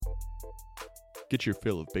Get your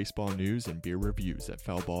fill of baseball news and beer reviews at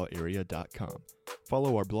foulballarea.com.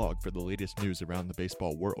 Follow our blog for the latest news around the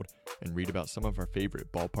baseball world and read about some of our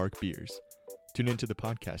favorite ballpark beers. Tune into the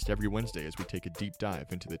podcast every Wednesday as we take a deep dive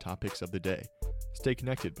into the topics of the day. Stay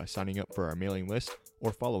connected by signing up for our mailing list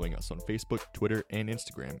or following us on Facebook, Twitter, and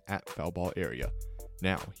Instagram at foulballarea.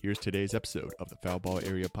 Now, here's today's episode of the Foul Ball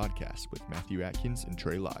Area podcast with Matthew Atkins and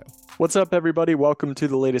Trey Lyle. What's up, everybody? Welcome to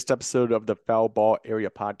the latest episode of the Foul Ball Area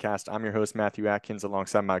podcast. I'm your host, Matthew Atkins,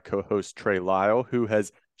 alongside my co-host, Trey Lyle, who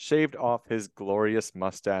has shaved off his glorious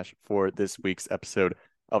mustache for this week's episode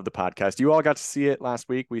of the podcast. You all got to see it last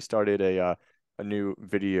week. We started a new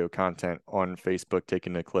video content on Facebook,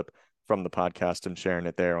 taking a clip from the podcast and sharing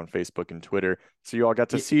it there on Facebook and Twitter. So you all got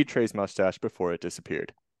to see Trey's mustache before it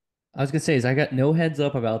disappeared. I was gonna say I got no heads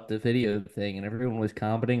up about the video thing, and everyone was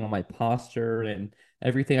commenting on my posture and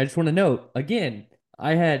everything. I just want to note again,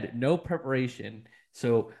 I had no preparation,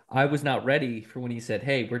 so I was not ready for when he said,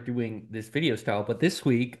 "Hey, we're doing this video style." But this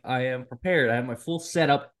week, I am prepared. I have my full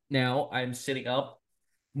setup now. I'm sitting up,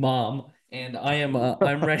 mom, and I'm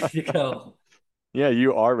ready to go. Yeah,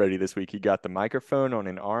 you are ready this week. You got the microphone on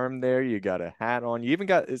an arm there. You got a hat on. You even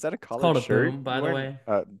got, is that a collared It's called shirt? a boom, by the way.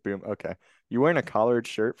 Boom. Okay. You wearing a collared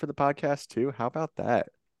shirt for the podcast too? How about that?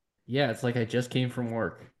 Yeah, it's like I just came from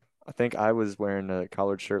work. I think I was wearing a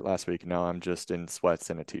collared shirt last week. Now I'm just in sweats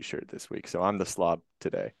and a t-shirt this week. So I'm the slob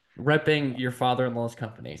today. Repping your father-in-law's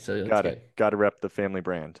company, so it's Got good. it. Got to rep the family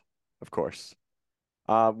brand, of course.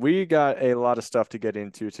 We got a lot of stuff to get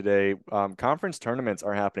into today. Conference tournaments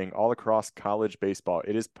are happening all across college baseball.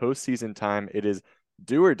 It is postseason time. It is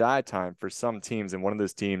do or die time for some teams, and one of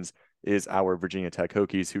those teams is our Virginia Tech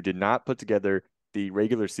Hokies, who did not put together the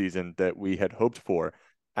regular season that we had hoped for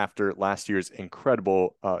after last year's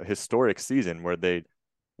incredible, historic season where they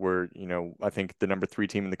were, I think the number 3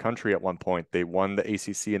 team in the country at one point. They won the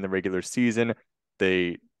ACC in the regular season.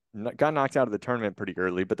 They got knocked out of the tournament pretty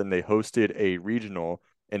early, but then they hosted a regional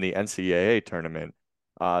in the NCAA tournament.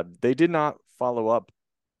 They did not follow up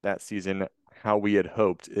that season how we had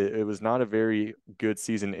hoped. It was not a very good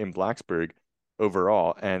season in Blacksburg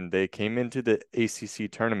overall, and they came into the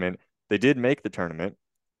ACC tournament. They did make the tournament,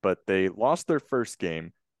 but they lost their first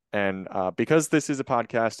game. And because this is a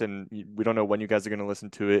podcast and we don't know when you guys are going to listen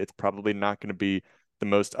to it, it's probably not going to be the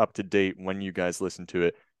most up-to-date when you guys listen to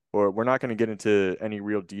it. Or we're not going to get into any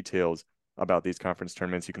real details about these conference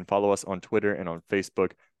tournaments. You can follow us on Twitter and on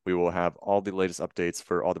Facebook. We will have all the latest updates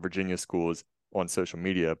for all the Virginia schools on social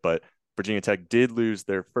media. But Virginia Tech did lose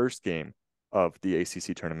their first game of the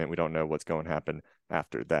ACC tournament. We don't know what's going to happen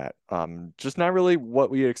after that. Just not really what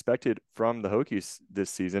we expected from the Hokies this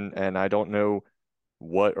season. And I don't know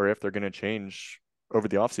what or if they're going to change over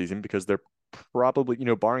the offseason, because they're probably,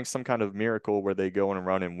 barring some kind of miracle where they go on a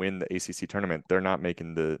run and win the ACC tournament, they're not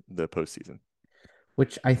making the postseason.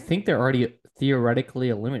 Which I think they're already theoretically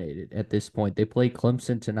eliminated at this point. They play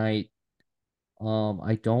Clemson tonight.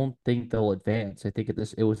 I don't think they'll advance. I think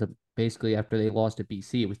it was basically after they lost to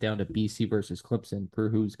BC, it was down to BC versus Clemson for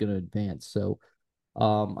who's going to advance. So,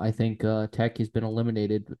 I think Tech has been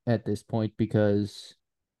eliminated at this point because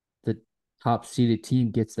the top seeded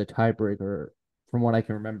team gets the tiebreaker, from what I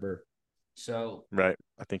can remember. So right,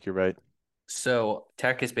 I think you're right. So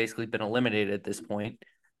Tech has basically been eliminated at this point.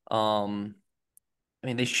 I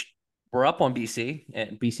mean, they were up on BC,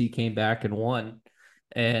 and BC came back and won.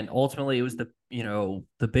 And ultimately, it was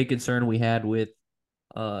the big concern we had with,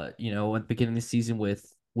 at the beginning of the season with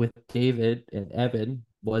David and Evan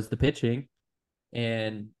was the pitching,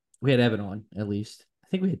 and we had Evan on at least. I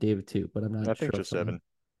think we had David too, but I'm not sure. I think just Evan.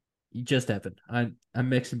 Just Evan. I'm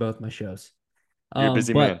mixing both my shows. You're a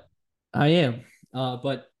busy man. I am.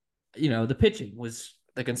 But the pitching was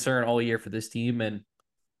the concern all year for this team, and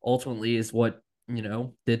ultimately is what,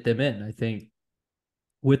 did them in. I think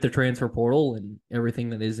with the transfer portal and everything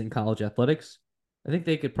that is in college athletics, I think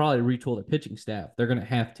they could probably retool the pitching staff. They're going to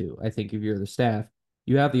have to. I think if you're the staff,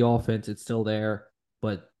 you have the offense, it's still there,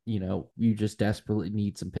 but you just desperately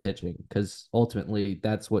need some pitching, because ultimately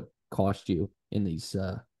that's what cost you in these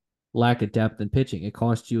lack of depth in pitching. It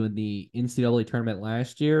cost you in the NCAA tournament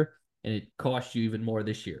last year, and it cost you even more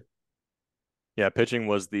this year. Yeah, pitching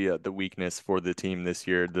was the weakness for the team this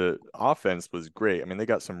year. The offense was great. I mean, they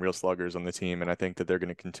got some real sluggers on the team, and I think that they're going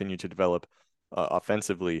to continue to develop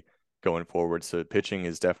offensively going forward. So pitching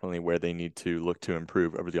is definitely where they need to look to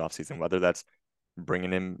improve over the offseason, whether that's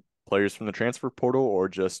bringing in players from the transfer portal or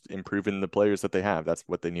just improving the players that they have. That's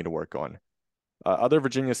what they need to work on. Other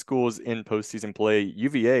Virginia schools in postseason play,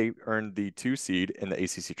 UVA earned the 2 seed in the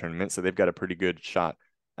ACC tournament, so they've got a pretty good shot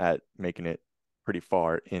at making it pretty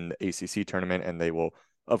far in the ACC tournament, and they will,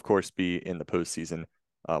 of course, be in the postseason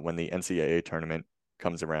when the NCAA tournament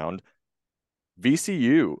comes around.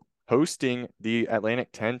 VCU hosting the Atlantic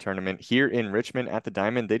 10 tournament here in Richmond at the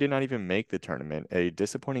Diamond. They did not even make the tournament. A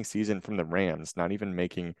disappointing season from the Rams, not even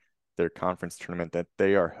making their conference tournament that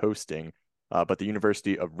they are hosting. But the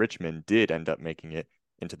University of Richmond did end up making it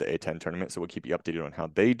into the A10 tournament. So we'll keep you updated on how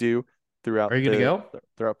they do throughout Are you gonna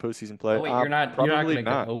go? postseason play. Oh wait, you're not Probably gonna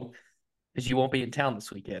not. go because you won't be in town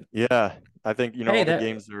this weekend. Yeah, I think Hey,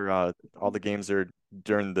 all the games are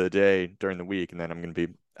during the day, during the week, and then I'm gonna be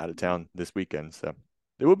out of town this weekend. So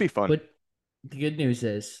it will be fun. but the good news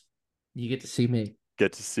is you get to see me.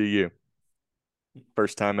 Get to see you.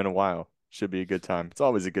 First time in a while. Should be a good time. It's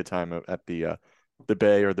always a good time at the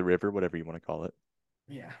bay or the river, whatever you want to call it.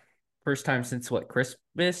 Yeah. First time since what,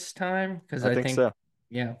 Christmas time? Because I I think think, so.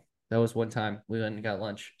 yeah, that was one time we went and got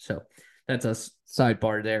lunch. So that's a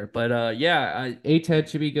sidebar there. But yeah, A10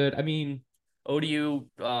 should be good. I mean, ODU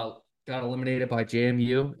got eliminated by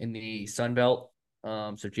JMU in the Sun Belt.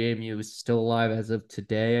 So JMU is still alive as of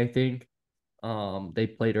today, I think. They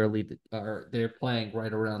played early, or they're playing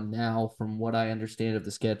right around now, from what I understand of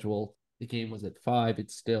the schedule. The game was at 5.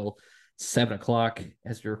 It's still 7 o'clock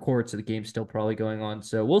as we record, so the game's still probably going on.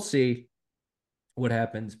 So we'll see what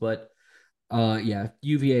happens. But yeah,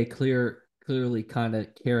 UVA clearly kind of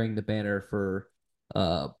carrying the banner for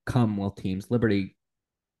Commonwealth teams. Liberty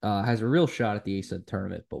has a real shot at the ASUN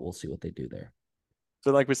tournament, but we'll see what they do there.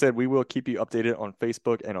 So like we said, we will keep you updated on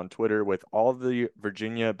Facebook and on Twitter with all the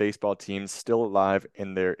Virginia baseball teams still alive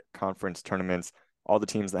in their conference tournaments. All the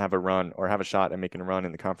teams that have a run or have a shot at making a run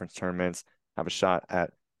in the conference tournaments have a shot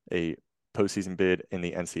at a postseason bid in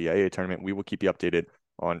the NCAA tournament. We will keep you updated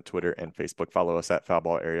on Twitter and Facebook. Follow us at Foul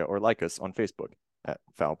Ball Area or like us on Facebook at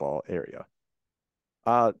Foul Ball Area.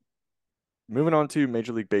 Moving on to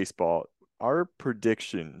Major League Baseball, our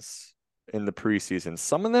predictions in the preseason,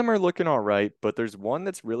 some of them are looking all right, but there's one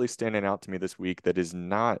that's really standing out to me this week that is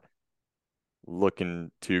not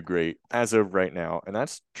looking too great as of right now, and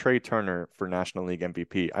that's Trea Turner for National League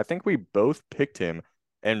MVP. I think we both picked him,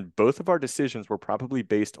 and both of our decisions were probably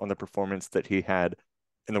based on the performance that he had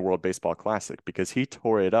in the World Baseball Classic, because he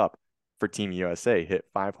tore it up for Team USA, hit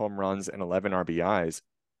 5 home runs and 11 RBIs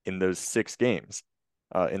in those 6 games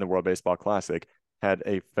in the World Baseball Classic, had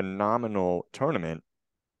a phenomenal tournament.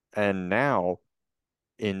 And now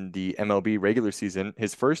in the MLB regular season,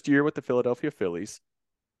 his first year with the Philadelphia Phillies,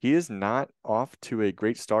 he is not off to a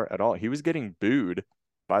great start at all. He was getting booed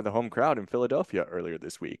by the home crowd in Philadelphia earlier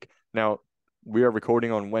this week. Now, we are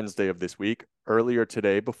recording on Wednesday of this week. Earlier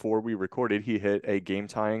today, before we recorded, he hit a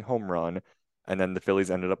game-tying home run, and then the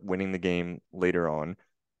Phillies ended up winning the game later on.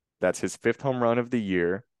 That's his 5th home run of the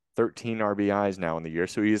year, 13 RBIs now in the year.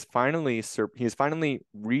 So he has finally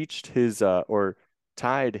reached his or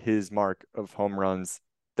tied his mark of home runs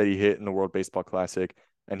that he hit in the World Baseball Classic,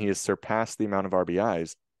 and he has surpassed the amount of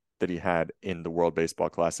RBIs that he had in the World Baseball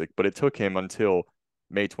Classic. But it took him until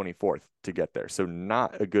May 24th to get there. So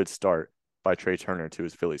not a good start by Trea Turner to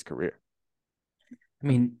his Phillies career. I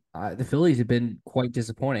mean, the Phillies have been quite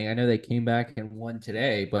disappointing. I know they came back and won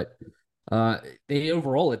today, but they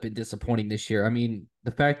overall have been disappointing this year. I mean,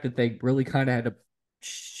 the fact that they really kind of had to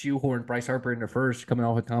shoehorn Bryce Harper into first coming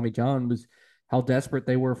off of Tommy John was how desperate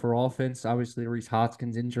they were for offense. Obviously, the Reese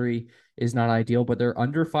Hoskins injury is not ideal, but they're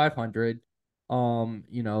under 500. They're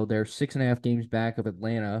 6.5 games back of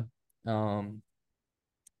Atlanta. The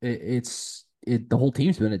whole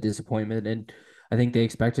team's been a disappointment, and I think they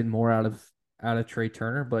expected more out of Trea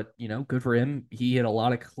Turner, but good for him. He hit a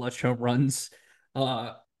lot of clutch home runs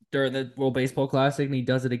during the World Baseball Classic, and he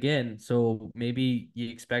does it again. So maybe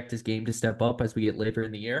you expect his game to step up as we get later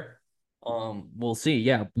in the year. We'll see.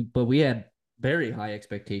 Yeah, but we had very high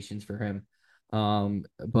expectations for him.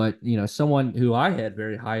 But someone who I had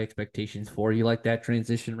very high expectations for, you like that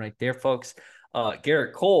transition right there, folks.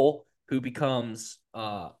 Gerrit Cole, who becomes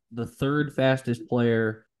the 3rd fastest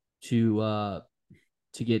player to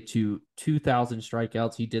get to 2,000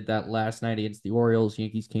 strikeouts. He did that last night against the Orioles.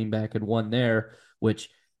 Yankees came back and won there, which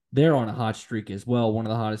they're on a hot streak as well. One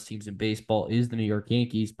of the hottest teams in baseball is the New York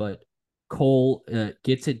Yankees, but Cole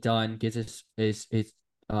gets it done, gets his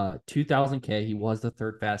 2,000 K. He was the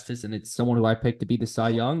 3rd fastest, and it's someone who I picked to be the Cy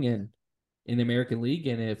Young in the American League.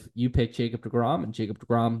 And if you pick Jacob deGrom, and Jacob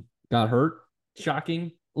deGrom got hurt,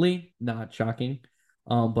 shockingly, not shocking.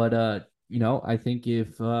 But I think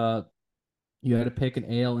if you had to pick an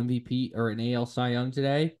AL MVP or an AL Cy Young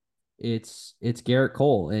today, it's Gerrit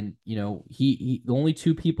Cole. And he the only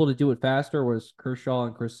 2 people to do it faster was Kershaw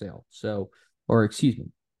and Chris Sale. So, or excuse me.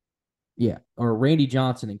 Yeah, or Randy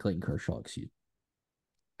Johnson and Clayton Kershaw, excuse me.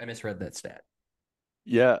 I misread that stat.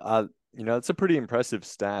 Yeah, it's a pretty impressive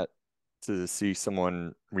stat to see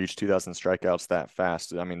someone reach 2,000 strikeouts that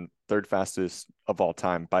fast. I mean, third fastest of all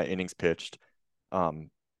time by innings pitched.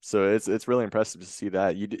 So it's really impressive to see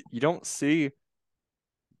that. You don't see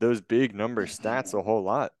those big number stats a whole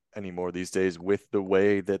lot anymore these days with the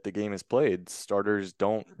way that the game is played. Starters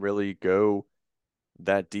don't really go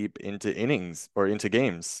that deep into innings or into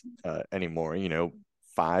games anymore.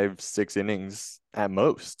 5, 6 innings at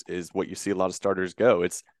most is what you see a lot of starters go.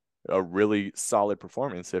 It's a really solid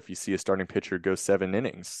performance if you see a starting pitcher go 7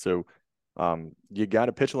 innings. So you got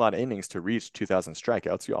to pitch a lot of innings to reach 2,000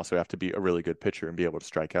 strikeouts. You also have to be a really good pitcher and be able to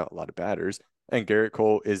strike out a lot of batters. And Gerrit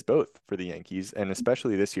Cole is both for the Yankees. And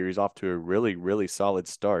especially this year, he's off to a really, really solid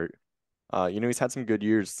start. He's had some good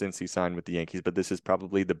years since he signed with the Yankees, but this is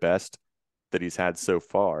probably the best that he's had so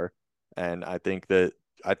far. And I think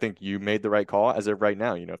you made the right call as of right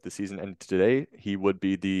now. If the season ended today, he would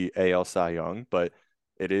be the AL Cy Young, but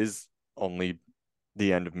it is only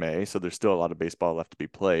the end of May, so there's still a lot of baseball left to be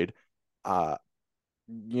played. Uh,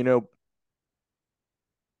 you know,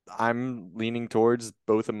 I'm leaning towards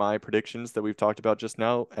both of my predictions that we've talked about just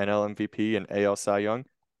now, NL MVP and AL Cy Young.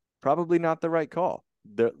 Probably not the right call.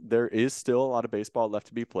 There is still a lot of baseball left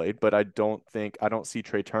to be played, but I don't see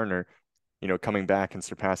Trea Turner, coming back and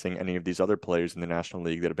surpassing any of these other players in the National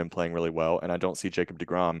League that have been playing really well. And I don't see Jacob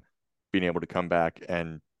deGrom being able to come back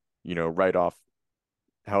and, write off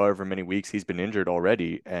however many weeks he's been injured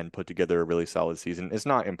already and put together a really solid season. It's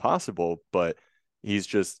not impossible, but he's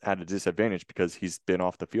just at a disadvantage because he's been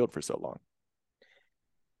off the field for so long.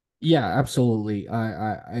 Yeah, absolutely.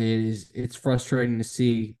 It's frustrating to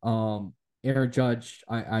see. Aaron Judge,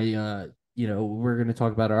 we're going to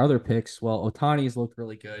talk about our other picks. Well, Ohtani's looked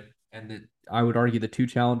really good, and I would argue the two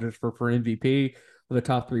challengers for MVP are the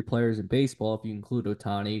top three players in baseball if you include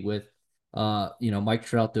Ohtani with Mike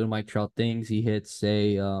Trout doing Mike Trout things. He hits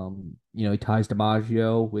he ties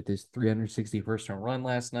DiMaggio with his 361st home run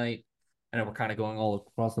last night. And we're kind of going all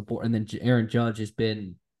across the board. And then Aaron Judge has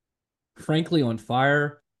been frankly on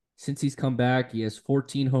fire since he's come back. He has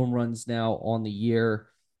 14 home runs now on the year.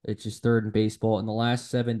 It's just third in baseball. In the last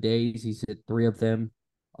 7 days, he's hit 3 of them.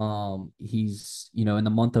 He's, in the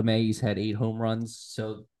month of May, he's had 8 home runs.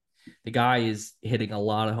 So the guy is hitting a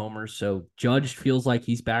lot of homers. So Judge feels like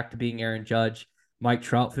he's back to being Aaron Judge. Mike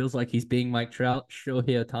Trout feels like he's being Mike Trout.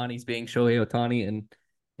 Shohei Ohtani's being Shohei Ohtani,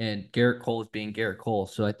 and Gerrit Cole is being Gerrit Cole.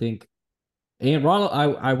 So I think, and Ronald,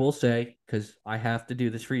 I will say, because I have to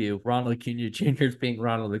do this for you, Ronald Acuna Jr. is being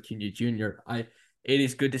Ronald Acuna Jr. It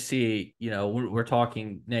is good to see, we're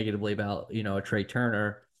talking negatively about, a Trea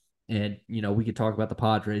Turner, and, we could talk about the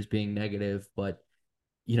Padres being negative, but,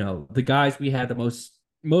 the guys we had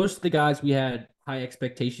most of the guys we had high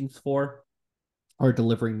expectations for are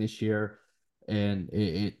delivering this year, and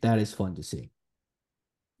that is fun to see.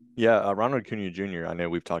 Yeah, Ronald Acuna Jr., I know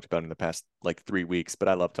we've talked about in the past like 3 weeks, but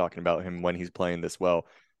I love talking about him when he's playing this well.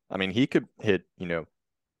 I mean, he could hit,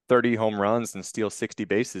 30 home runs and steal 60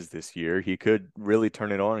 bases this year. He could really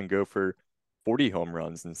turn it on and go for 40 home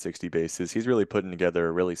runs and 60 bases. He's really putting together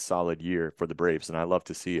a really solid year for the Braves, and I love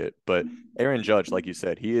to see it. But Aaron Judge, like you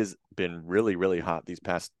said, he has been really, really hot these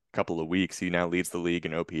past couple of weeks. He now leads the league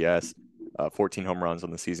in OPS, 14 home runs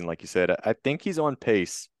on the season, like you said. I think he's on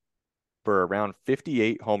pace for around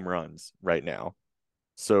 58 home runs right now.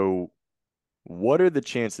 So, what are the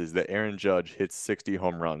chances that Aaron Judge hits 60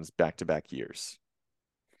 home runs back-to-back years?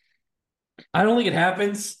 I don't think it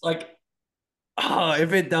happens.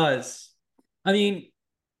 If it does, I mean,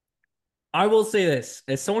 I will say this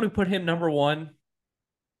as someone who put him number one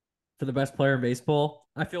for the best player in baseball,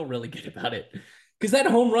 I feel really good about it. Because that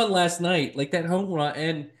home run last night, that home run,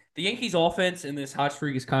 and the Yankees offense in this hot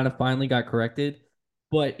streak has kind of finally got corrected.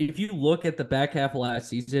 But if you look at the back half of last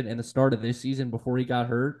season and the start of this season before he got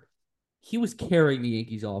hurt, he was carrying the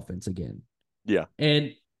Yankees offense again. Yeah.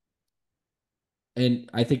 And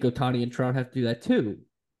I think Ohtani and Trout have to do that too.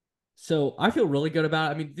 So I feel really good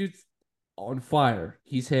about it. I mean, dude's on fire.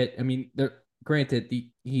 He's hit. I mean, granted,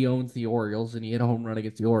 he owns the Orioles and he hit a home run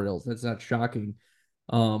against the Orioles. That's not shocking.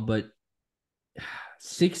 But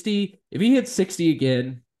 60, if he hits 60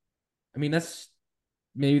 again, I mean, that's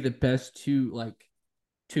maybe the best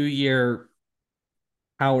 2-year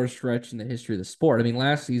power stretch in the history of the sport. I mean,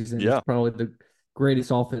 last season is probably the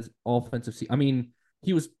greatest offensive season. I mean,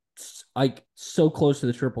 he was so close to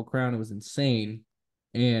the Triple Crown. It was insane.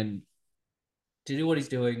 And to do what he's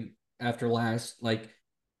doing after last,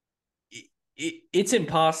 it's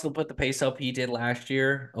impossible to put the pace up he did last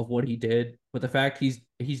year of what he did. But the fact he's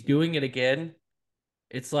doing it again,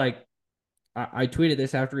 it's like I tweeted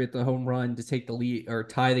this after he hit the home run to take the lead or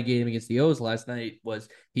tie the game against the O's last night was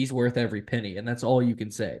he's worth every penny. And that's all you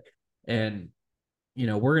can say. And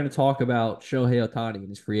we're going to talk about Shohei Ohtani and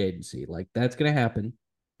his free agency. Like that's going to happen.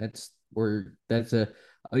 That's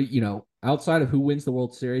outside of who wins the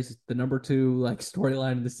World Series, the number two like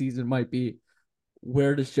storyline of the season might be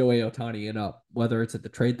where does Shohei Ohtani end up? Whether it's at the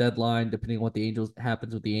trade deadline, depending on what the Angels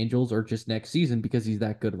happens with the Angels, or just next season because he's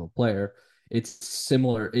that good of a player. It's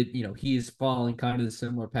similar. He's following kind of the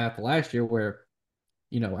similar path to last year where,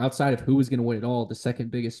 outside of who was going to win it all, the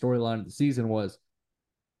second biggest storyline of the season was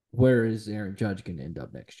where is Aaron Judge going to end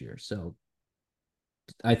up next year? So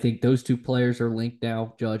I think those two players are linked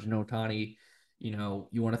now, Judge and Ohtani. You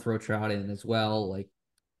want to throw Trout in as well. Like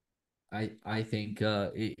I think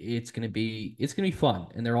it's gonna be fun,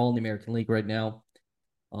 and they're all in the American League right now.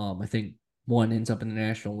 I think one ends up in the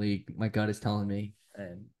National League. My gut is telling me,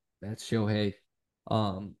 and that's Shohei.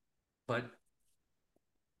 But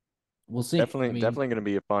we'll see. Definitely going to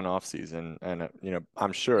be a fun offseason, and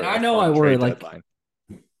I'm sure I a know fun we're trade like, deadline.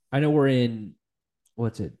 I know we're in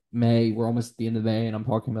what's it, May. We're almost at the end of May, and I'm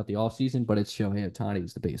talking about the offseason, but it's Shohei Ohtani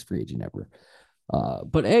is the biggest free agent ever.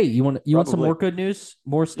 But hey, you want some more good news?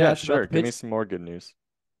 More Yeah, stats sure. about the Give me pitch? some more good news.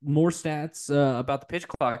 More stats about the pitch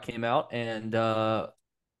clock came out and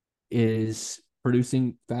is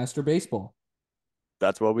producing faster baseball.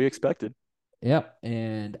 That's what we expected. Yep.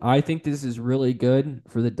 And I think this is really good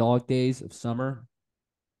for the dog days of summer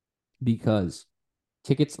because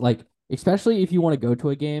tickets, like, especially if you want to go to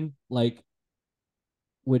a game, like,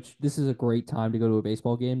 which this is a great time to go to a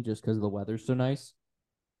baseball game just because the weather's so nice.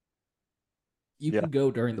 You Yeah. can go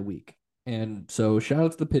during the week. And so shout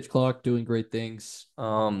out to the pitch clock doing great things.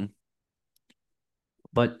 But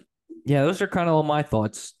yeah, those are kind of all my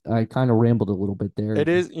thoughts. I kind of rambled a little bit there. It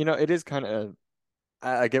is kind of,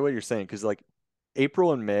 I get what you're saying because like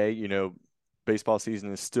April and May, baseball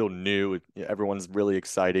season is still new. Everyone's really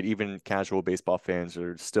excited. Even casual baseball fans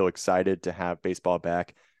are still excited to have baseball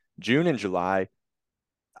back. June and July,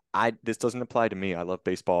 this doesn't apply to me. I love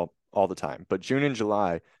baseball all the time, but June and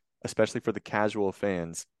July, especially for the casual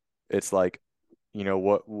fans, it's like,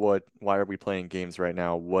 why are we playing games right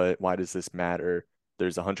now? Why does this matter?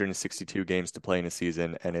 There's 162 games to play in a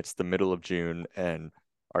season, and it's the middle of June, and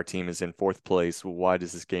our team is in fourth place. Why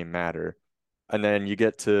does this game matter? And then you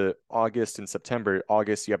get to August and September.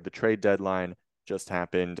 August, you have the trade deadline just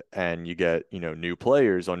happened, and you get, new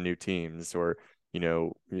players on new teams, or,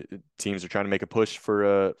 teams are trying to make a push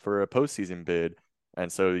for a postseason bid. And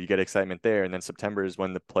so you get excitement there. And then September is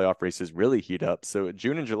when the playoff races really heat up. So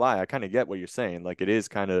June and July, I kind of get what you're saying. Like it is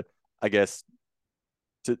kind of, I guess,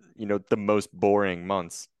 the most boring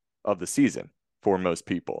months of the season for most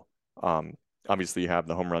people. Obviously, you have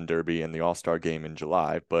the home run derby and the All-Star game in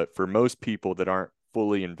July, but for most people that aren't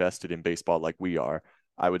fully invested in baseball like we are,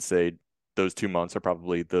 I would say those 2 months are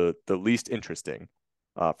probably the least interesting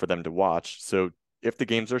for them to watch. So if the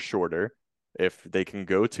games are shorter, if they can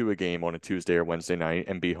go to a game on a Tuesday or Wednesday night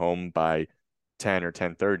and be home by 10 or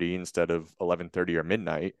 10:30 instead of 11:30 or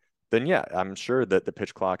midnight, then yeah, I'm sure that the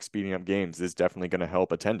pitch clock speeding up games is definitely going to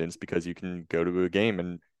help attendance because you can go to a game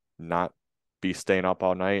and not be staying up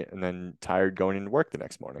all night and then tired going into work the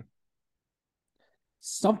next morning.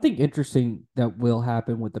 Something interesting that will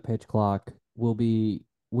happen with the pitch clock will be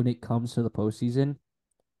when it comes to the postseason.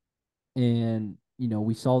 And,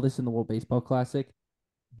 we saw this in the World Baseball Classic.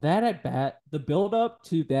 That at bat, the build up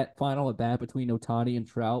to that final at bat between Otani and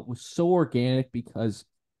Trout was so organic because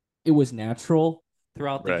it was natural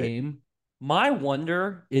throughout the Right. game. My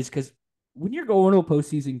wonder is because when you're going to a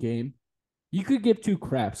postseason game, you could give two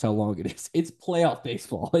craps how long it is. It's playoff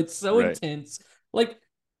baseball. It's so Right. intense. Like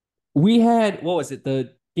we had, what was it?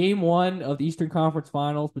 The game one of the Eastern Conference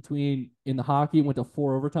Finals between in the hockey went to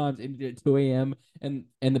 4 overtimes, ended at 2 a.m. and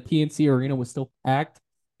the PNC Arena was still packed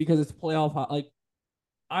because it's playoff. Like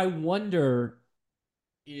I wonder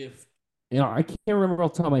if I can't remember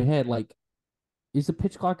off the top of my head. Like, is the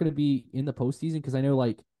pitch clock going to be in the postseason? Because I know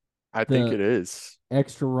like I think the it is.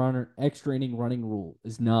 extra inning running rule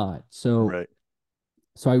is not. So Right.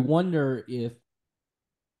 I wonder if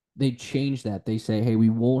they change that. They say, hey, we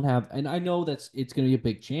won't have, and I know it's going to be a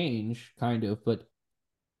big change, kind of, but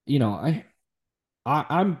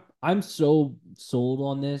I'm so sold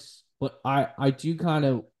on this, but I do kind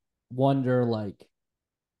of wonder like,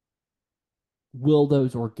 will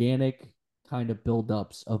those organic kind of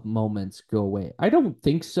buildups of moments go away? I don't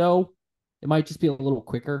think so. It might just be a little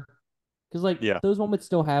quicker because like Yeah. those moments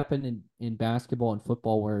still happen in basketball and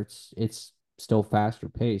football where it's still faster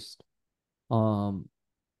paced. Um,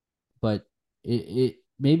 but it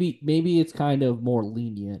maybe it's kind of more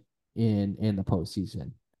lenient in the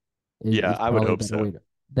postseason. Yeah, Is I would probably a hope better so. way to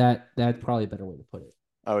that's probably a better way to put it.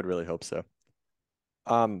 I would really hope so.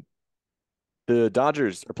 Um, The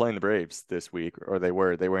Dodgers are playing the Braves this week, or they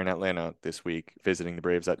were. They were in Atlanta this week visiting the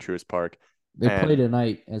Braves at Truist Park. They play And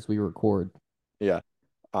tonight as we record. yeah,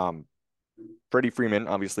 um, Freddie Freeman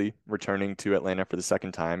obviously returning to Atlanta for the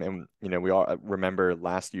second time. And, we all remember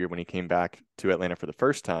last year when he came back to Atlanta for the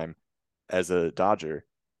first time as a Dodger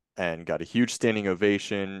and got a huge standing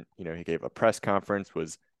ovation. He gave a press conference,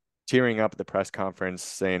 was tearing up at the press conference,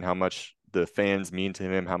 saying how much the fans mean to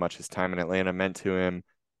him, how much his time in Atlanta meant to him.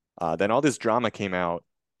 Then all this drama came out,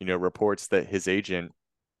 reports that his agent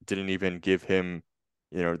didn't even give him,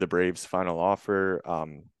 the Braves' final offer.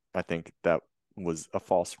 I think that was a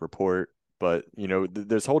false report. But,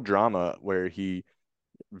 this whole drama where he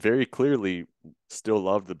very clearly still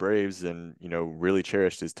loved the Braves and, really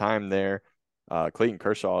cherished his time there. Clayton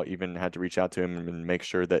Kershaw even had to reach out to him and make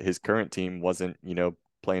sure that his current team wasn't,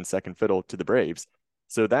 playing second fiddle to the Braves.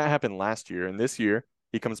 So that happened last year. And this year,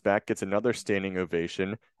 he comes back, gets another standing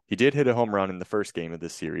ovation. He did hit a home run in the first game of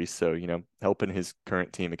this series. So, helping his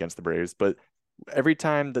current team against the Braves. But every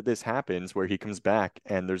time that this happens where he comes back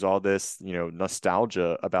and there's all this,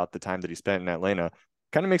 nostalgia about the time that he spent in Atlanta,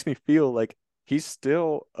 kind of makes me feel like he's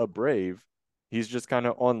still a Brave. He's just kind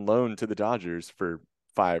of on loan to the Dodgers for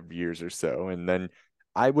 5 years or so. And then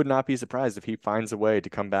I would not be surprised if he finds a way to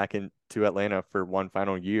come back into Atlanta for one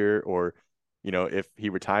final year, or, if he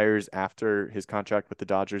retires after his contract with the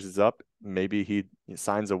Dodgers is up, maybe he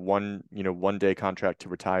signs a one day contract to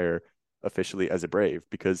retire officially as a Brave,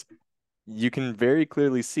 because you can very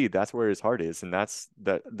clearly see that's where his heart is. And I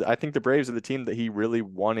think the Braves are the team that he really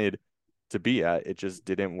wanted to be at. It just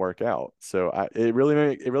didn't work out. So it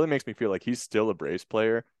really makes me feel like he's still a Braves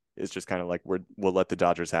player. It's just kind of like we'll let the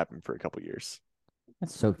Dodgers happen for a couple years.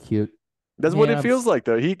 That's so cute. That's what it feels like,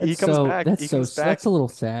 though. He comes back. That's a little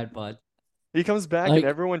sad, bud. He comes back and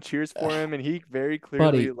everyone cheers for him, and he very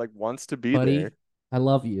clearly wants to be there. I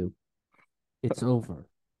love you. It's over.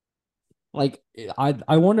 I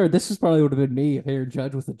wonder. This is probably would have been me if Aaron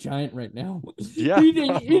Judge was a Giant right now. Yeah,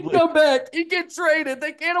 he'd come back. He'd get traded.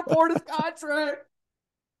 They can't afford his contract.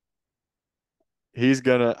 He's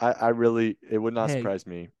gonna. It would not surprise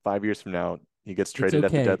me. 5 years from now, he gets traded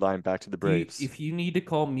at the deadline back to the Braves. If you need to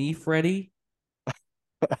call me Freddie,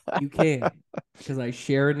 you can, because I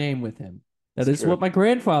share a name with him. That is what my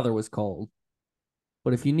grandfather was called.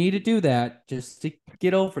 But if you need to do that, just to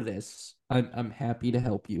get over this, I'm happy to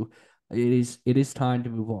help you. It is time to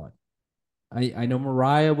move on. I know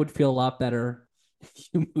Mariah would feel a lot better if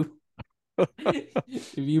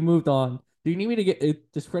you moved on. Do you need me to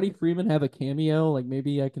get? Does Freddie Freeman have a cameo? Like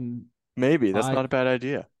maybe I can. Maybe that's not a bad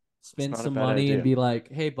idea. Spend some money and be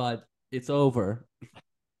like, "Hey, bud, it's over."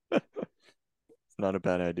 It's not a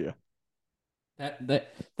bad idea.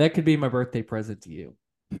 That could be my birthday present to you.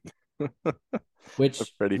 Which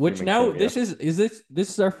now cameo. This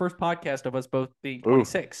is our first podcast of us both being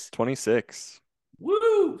 26. 26.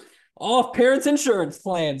 Woo! Off parents' insurance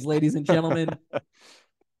plans, ladies and gentlemen.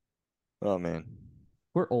 Oh man,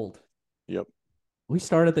 we're old. Yep. We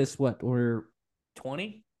started this we're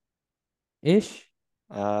 20-ish.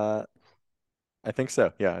 I think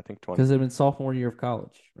so. Yeah, I think 20. Because I'm in sophomore year of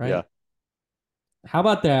college, right? Yeah. How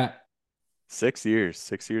about that? 6 years.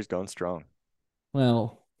 6 years going strong.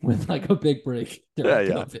 Well, with like a big break.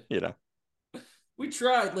 Yeah. We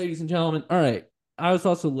tried, ladies and gentlemen. All right. I was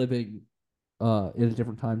also living in a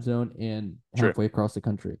different time zone and halfway across the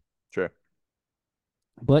country. Sure.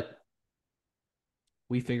 But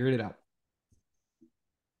we figured it out.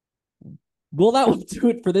 Well, that will do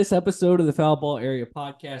it for this episode of the Foul Ball Area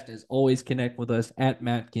Podcast. As always, connect with us at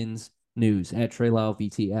Matkins News, at Trey Lyle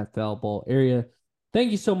VT, at Foul Ball Area.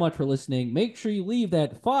 Thank you so much for listening. Make sure you leave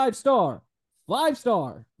that 5-star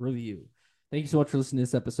review. Thank you so much for listening to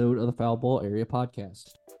this episode of the Foul Ball Area Podcast.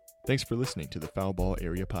 Thanks for listening to the Foul Ball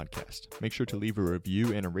Area Podcast. Make sure to leave a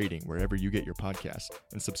review and a rating wherever you get your podcasts,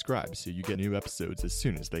 and subscribe so you get new episodes as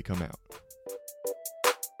soon as they come out.